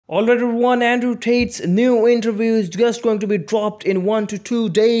Alright everyone, Andrew Tate's new interview is just going to be dropped in 1 to 2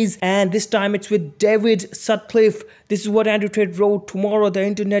 days, and this time it's with David Sutcliffe. This is what Andrew Tate wrote: tomorrow the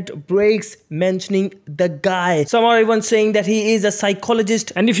internet breaks, mentioning the guy. Some are even saying that he is a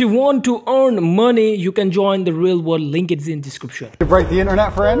psychologist, and if you want to earn money, you can join the real world. Link is in description. To break the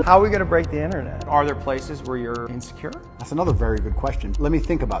internet, friend? How are we going to break the internet? Are there places where you're insecure? That's another very good question. Let me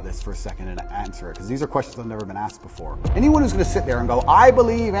think about this for a second and answer it, because these are questions I've never been asked before. Anyone who's going to sit there and go, I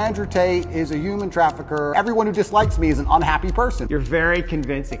believe Andrew Tate is a human trafficker, everyone who dislikes me is an unhappy person. You're very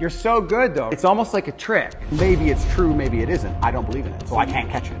convincing. You're so good though. It's almost like a trick. Maybe it's true, maybe it isn't. I don't believe in it, so I can't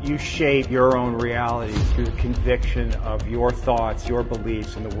catch it. You shape your own reality through the conviction of your thoughts, your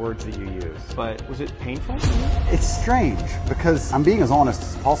beliefs, and the words that you use. But was it painful? It's strange, because I'm being as honest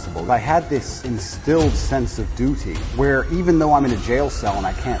as possible. I had this instilled sense of duty where even though I'm in a jail cell and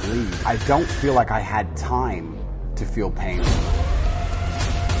I can't leave, I don't feel like I had time to feel pain.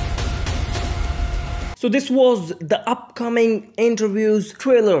 So this was the upcoming interviews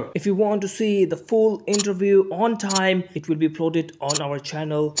trailer. If you want to see the full interview on time, it will be uploaded on our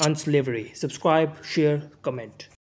channel Unslavery. Subscribe, share, comment.